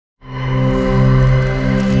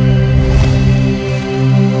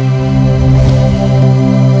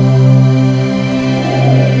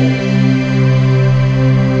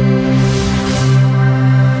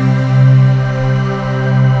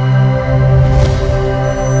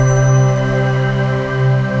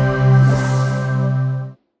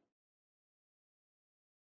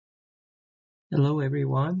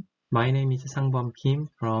My name is Sangbum Kim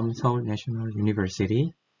from Seoul National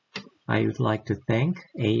University. I would like to thank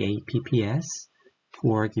AAPPS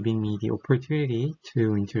for giving me the opportunity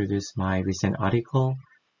to introduce my recent article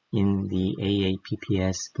in the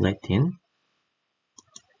AAPPS Bulletin.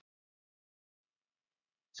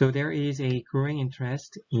 So there is a growing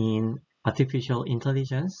interest in artificial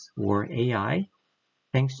intelligence or AI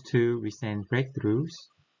thanks to recent breakthroughs.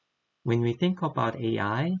 When we think about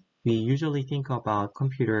AI, we usually think about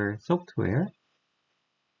computer software,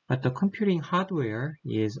 but the computing hardware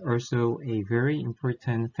is also a very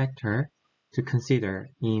important factor to consider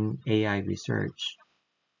in AI research.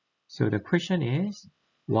 So the question is,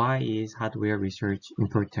 why is hardware research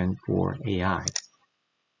important for AI?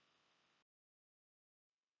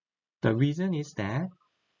 The reason is that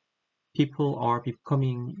people are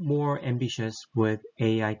becoming more ambitious with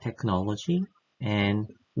AI technology, and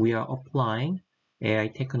we are applying AI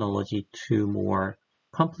technology to more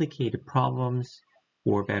complicated problems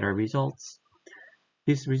for better results.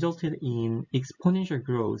 This resulted in exponential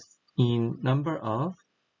growth in number of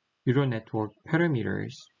neural network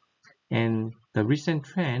parameters, and the recent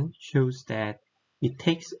trend shows that it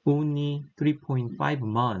takes only 3.5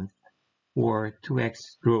 months for 2x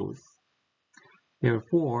growth.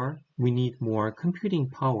 Therefore, we need more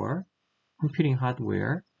computing power, computing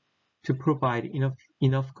hardware, to provide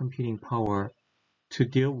enough computing power to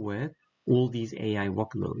deal with all these AI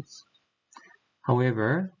workloads.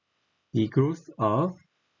 However, the growth of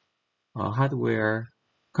hardware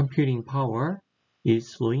computing power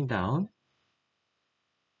is slowing down.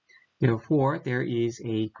 Therefore, there is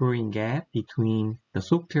a growing gap between the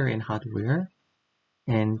software and hardware.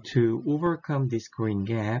 And to overcome this growing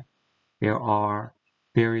gap, there are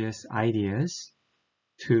various ideas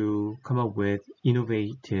to come up with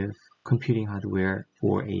innovative computing hardware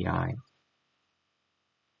for AI.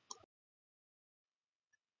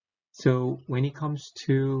 So when it comes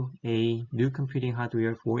to a new computing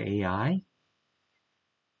hardware for AI,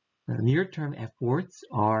 near-term efforts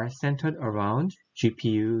are centered around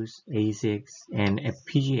GPUs, ASICs, and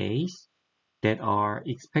FPGAs that are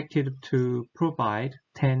expected to provide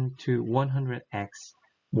 10 to 100x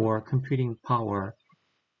more computing power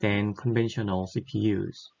than conventional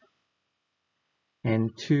CPUs.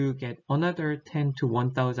 And to get another 10 to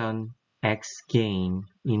 1000x gain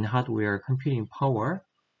in hardware computing power,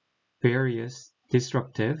 various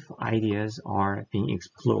disruptive ideas are being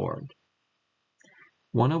explored.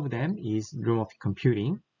 One of them is neuromorphic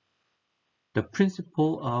computing. The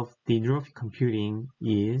principle of the neuromorphic computing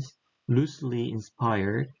is loosely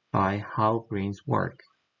inspired by how brains work.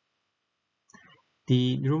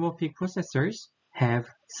 The neuromorphic processors have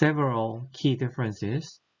several key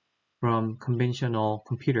differences from conventional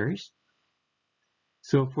computers.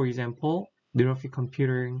 So for example, neuromorphic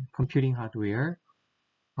computing hardware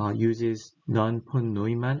uses non-von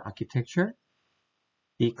Neumann architecture.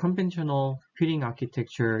 The conventional computing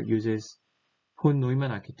architecture uses von Neumann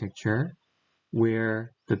architecture,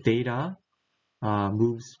 where the data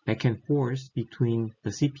moves back and forth between the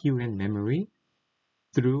CPU and memory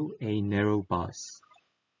through a narrow bus.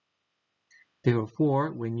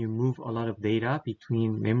 Therefore, when you move a lot of data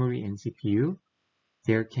between memory and CPU,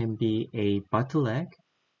 there can be a bottleneck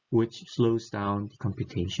which slows down the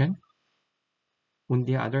computation. On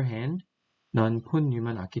the other hand, non-von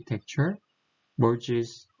Neumann architecture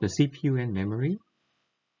merges the CPU and memory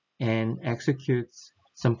and executes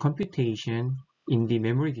some computation in the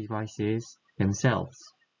memory devices themselves.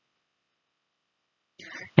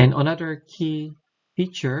 And another key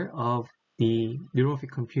feature of the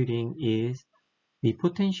neuromorphic computing is the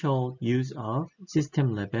potential use of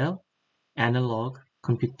system-level analog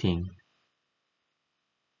computing.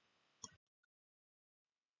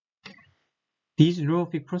 These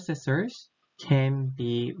neuromorphic processors can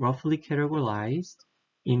be roughly categorized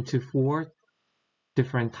into 4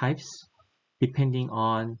 different types depending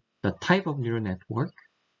on the type of neural network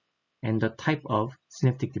and the type of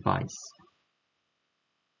synaptic device.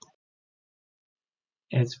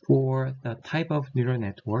 As for the type of neural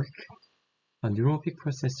network, a neuromorphic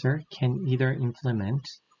processor can either implement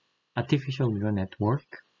artificial neural network,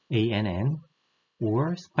 ANN,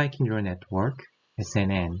 or spiking neural network,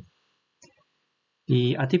 SNN.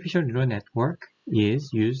 The artificial neural network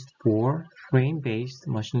is used for frame-based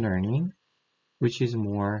machine learning, which is a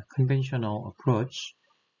more conventional approach,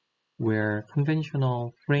 where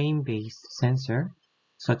conventional frame-based sensor,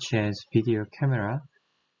 such as video camera,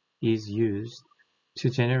 is used to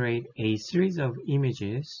generate a series of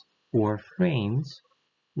images or frames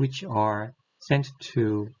which are sent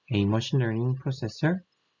to a machine learning processor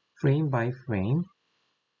frame by frame.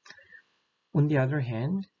 On the other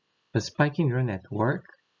hand, the spiking neural network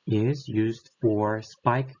is used for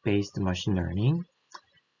spike-based machine learning,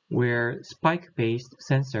 where spike-based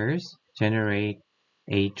sensors generate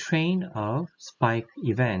a train of spike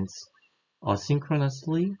events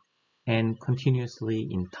asynchronously and continuously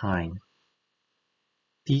in time.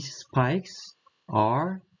 These spikes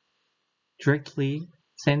are directly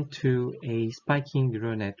sent to a spiking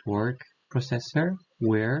neural network processor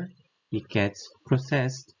where it gets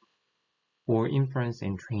processed for inference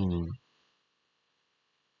and training.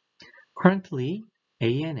 Currently,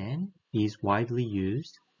 ANN is widely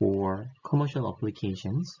used for commercial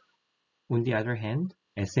applications. On the other hand,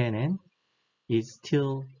 SNN is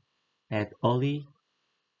still at early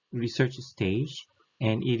research stage,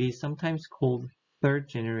 and it is sometimes called third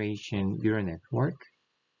generation neural network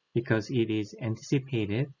because it is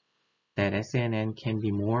anticipated that SNN can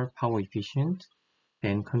be more power efficient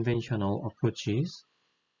than conventional approaches,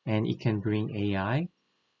 and it can bring AI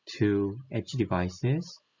to edge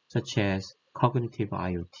devices such as cognitive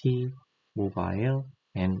IoT, mobile,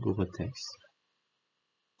 and robotics.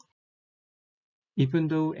 Even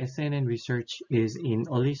though SNN research is in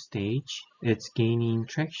early stage, it's gaining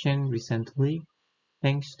traction recently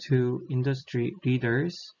thanks to industry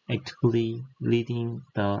leaders actively leading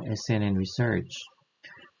the SNN research.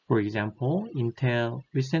 For example, Intel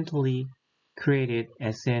recently created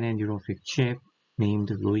SNN Neuromorphic chip named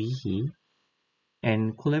Loihi,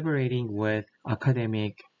 and collaborating with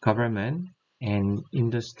academic, government, and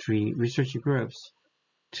industry research groups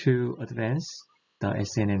to advance the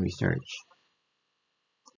SNN research.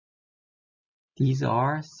 These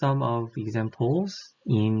are some of examples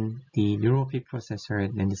in the neuromorphic processor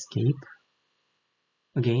landscape.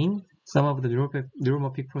 Again, some of the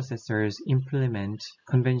neuromorphic processors implement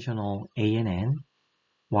conventional ANN,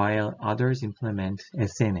 while others implement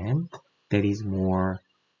SNN, that is more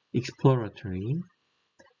exploratory.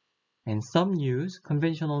 And some use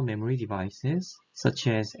conventional memory devices, such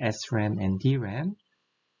as SRAM and DRAM,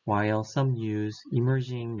 while some use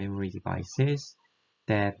emerging memory devices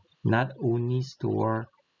that not only store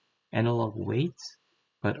analog weights,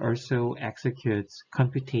 but also executes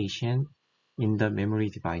computation in the memory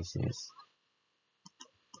devices.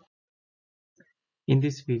 In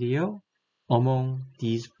this video, among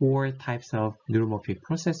these four types of neuromorphic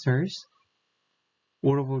processors,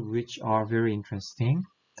 all of which are very interesting,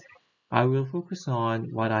 I will focus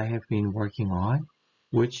on what I have been working on,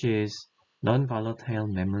 which is non-volatile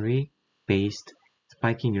memory-based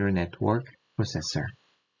spiking neural network processor.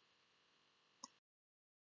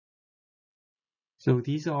 So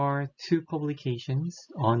these are two publications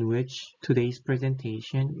on which today's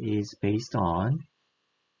presentation is based on.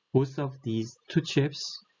 Both of these two chips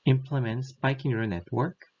implement spiking neural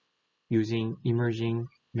network using emerging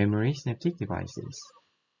memory synaptic devices.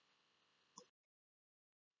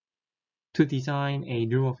 To design a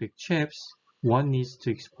neuromorphic chips, one needs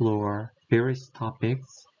to explore various topics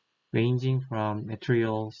ranging from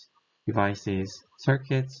materials, devices,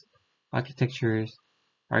 circuits, architectures,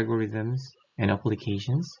 algorithms, and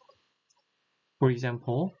applications. For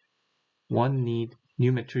example, one needs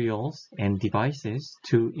new materials and devices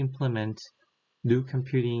to implement new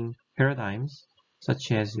computing paradigms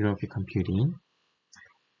such as neuromorphic computing.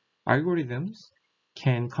 Algorithms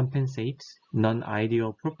can compensate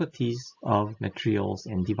non-ideal properties of materials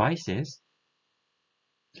and devices.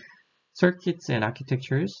 Circuits and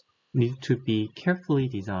architectures need to be carefully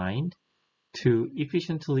designed to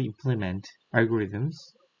efficiently implement algorithms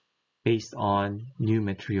based on new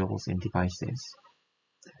materials and devices.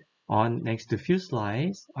 On next few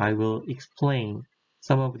slides, I will explain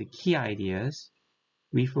some of the key ideas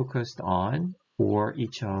we focused on for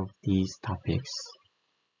each of these topics.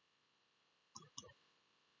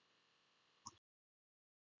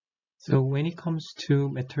 So when it comes to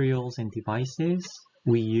materials and devices,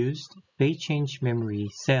 we used phase change memory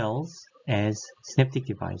cells as synaptic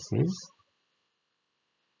devices.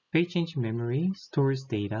 Phase change memory stores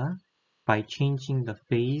data by changing the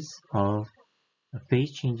phase of a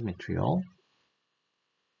phase change material,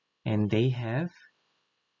 and they have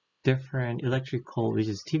different electrical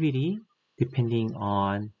resistivity depending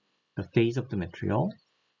on the phase of the material.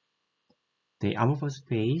 The amorphous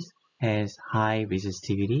phase has high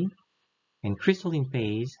resistivity, and crystalline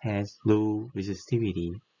phase has low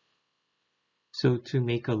resistivity. So to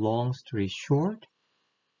make a long story short,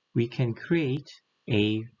 we can create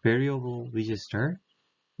a variable resistor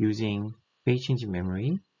using phase change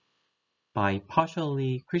memory by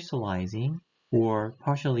partially crystallizing or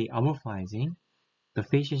partially amorphizing the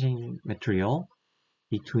phase change material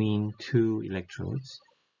between two electrodes.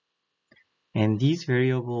 And these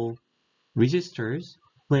variable resistors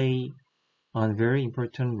play a very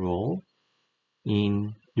important role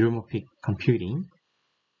in neuromorphic computing.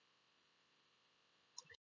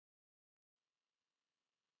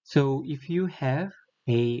 So if you have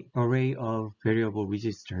an array of variable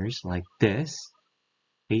resistors like this,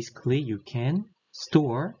 basically you can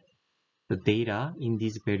store the data in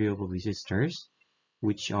these variable resistors,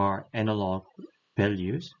 which are analog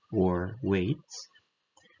values or weights.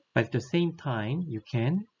 But at the same time, you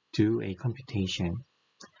can do a computation.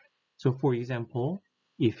 So for example,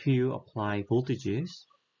 if you apply voltages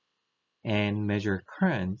and measure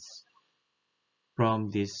currents from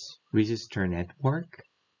this resistor network,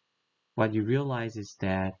 what you realize is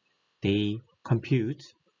that they compute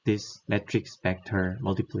this matrix vector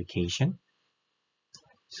multiplication.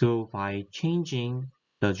 So by changing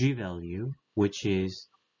the G value, which is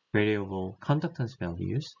variable conductance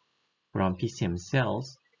values from PCM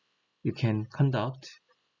cells, you can conduct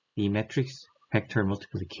the matrix vector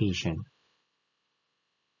multiplication.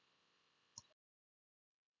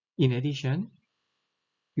 In addition,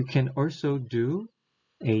 you can also do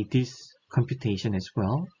this computation as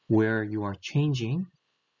well, where you are changing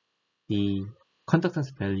the conductance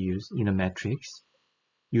values in a matrix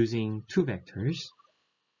using two vectors.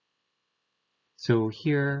 So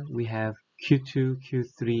here we have Q2,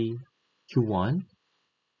 Q3, Q1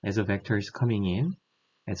 as a vectors coming in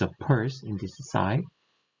as a pulse in this side.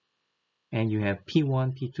 And you have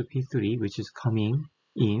P1, P2, P3, which is coming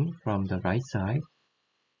in from the right side.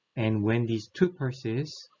 And when these two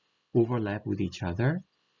pulses overlap with each other,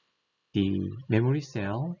 the memory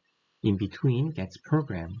cell in between gets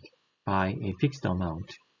programmed by a fixed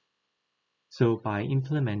amount. So by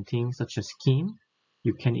implementing such a scheme,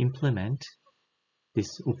 you can implement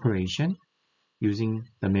this operation using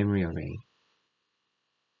the memory array.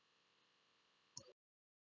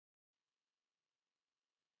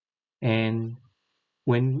 And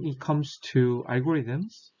when it comes to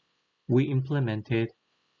algorithms, we implemented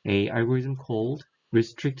an algorithm called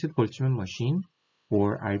restricted Boltzmann machine,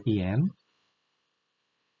 or RBM.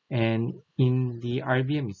 And in the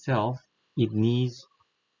RBM itself, it needs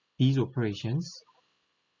these operations,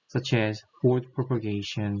 such as forward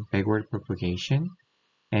propagation, backward propagation,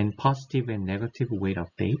 and positive and negative weight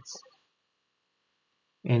updates.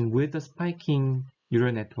 And with the spiking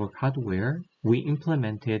neural network hardware, we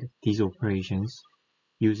implemented these operations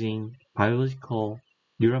using biological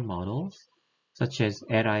neural models, such as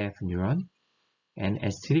RIF neuron and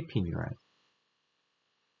STDP neuron.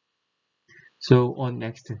 So on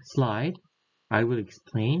next slide, I will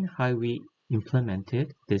explain how we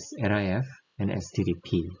implemented this RIF and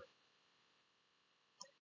STDP.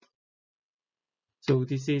 So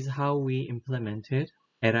this is how we implemented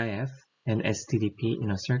RIF and STDP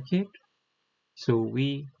in a circuit. So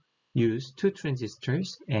we use two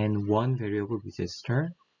transistors and one variable resistor.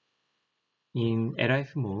 In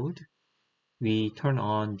RIF mode, we turn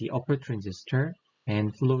on the upper transistor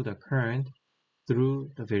and flow the current through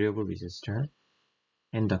the variable resistor,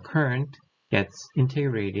 and the current gets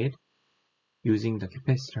integrated using the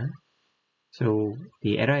capacitor. So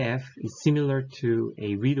the RIF is similar to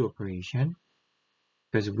a read operation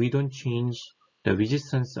because we don't change the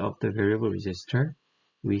resistance of the variable resistor.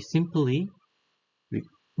 We simply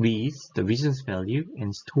reads the resistance value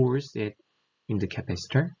and stores it in the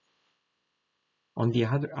capacitor. On the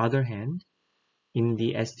other hand, in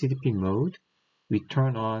the STDP mode, we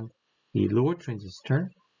turn on the lower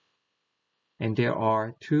transistor, and there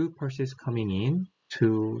are two pulses coming in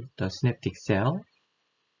to the synaptic cell.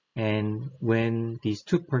 And when these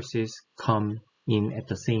two pulses come in at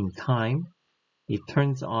the same time, it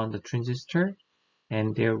turns on the transistor,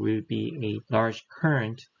 and there will be a large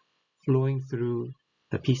current flowing through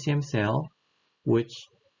the PCM cell, which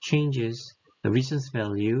changes the resistance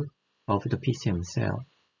value of the PCM cell.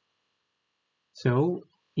 So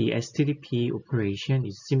the STDP operation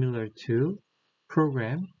is similar to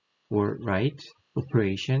program or write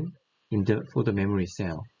operation for the memory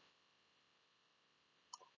cell.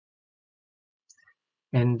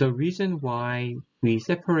 And the reason why we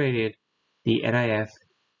separated the RIF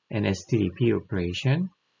and STDP operation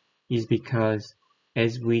is because,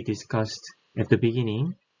 as we discussed at the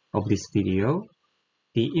beginning of this video,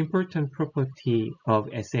 the important property of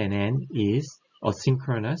SNN is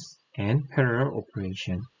asynchronous and parallel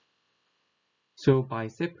operation. So by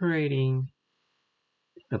separating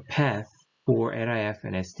the path for RIF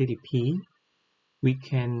and STDP, we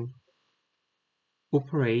can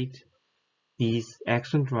operate these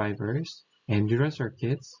axon drivers and neural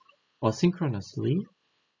circuits asynchronously,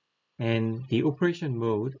 and the operation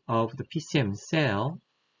mode of the PCM cell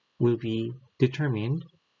will be determined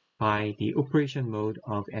by the operation mode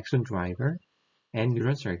of axon driver and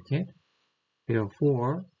neural circuit.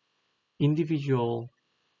 Therefore, individual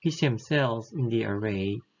PCM cells in the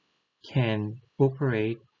array can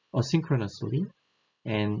operate asynchronously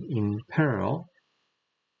and in parallel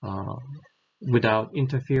without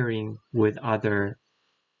interfering with other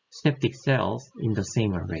synaptic cells in the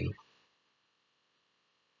same array.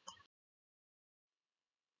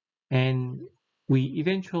 And we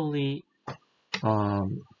eventually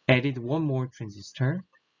added one more transistor.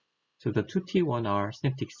 So the 2T1R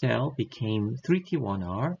synaptic cell became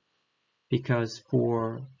 3T1R because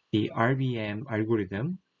for the RBM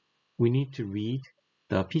algorithm, we need to read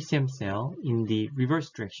the PCM cell in the reverse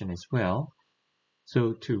direction as well.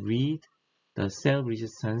 So to read the cell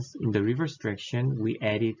resistance in the reverse direction, we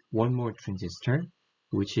added one more transistor,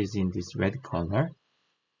 which is in this red color.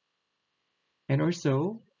 And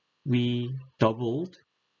also, we doubled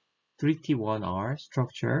 3T1R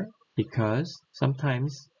structure because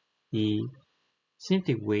sometimes the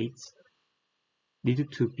synthetic weights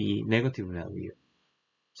needed to be negative value.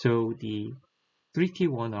 So the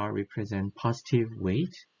 3T1R represent positive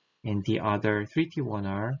weight and the other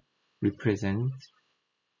 3T1R represent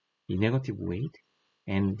the negative weight,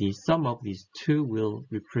 and the sum of these two will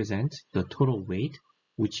represent the total weight,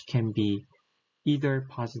 which can be either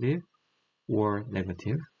positive or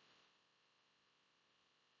negative.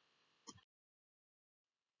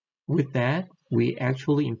 With that, we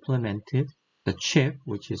actually implemented the chip,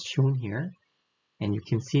 which is shown here, and you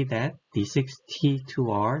can see that the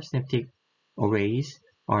 6T2R synaptic arrays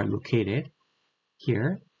are located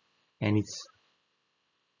here, and it's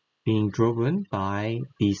being driven by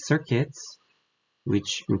these circuits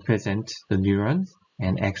which represent the neurons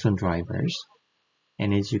and axon drivers.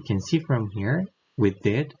 And as you can see from here, we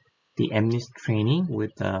did the MNIST training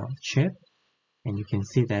with the chip, and you can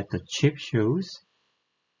see that the chip shows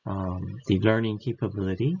the learning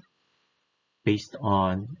capability based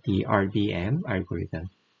on the RBM algorithm.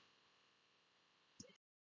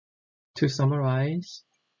 To summarize,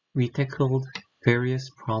 we tackled various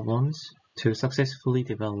problems to successfully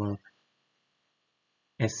develop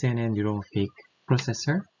SNN Neuromorphic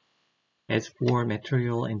processor. As for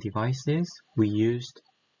material and devices, we used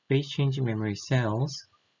phase-changing memory cells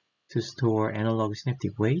to store analog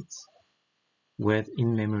synaptic weights with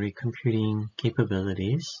in-memory computing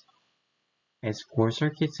capabilities. As for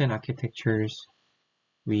circuits and architectures,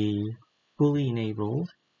 we fully enabled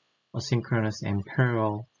asynchronous and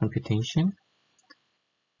parallel computation.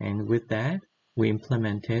 And with that, we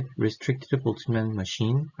implemented restricted Boltzmann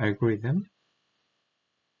machine algorithm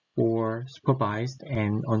for supervised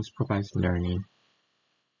and unsupervised learning.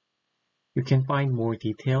 You can find more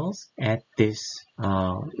details at this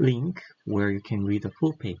link where you can read the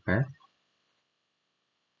full paper.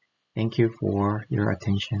 Thank you for your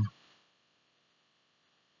attention.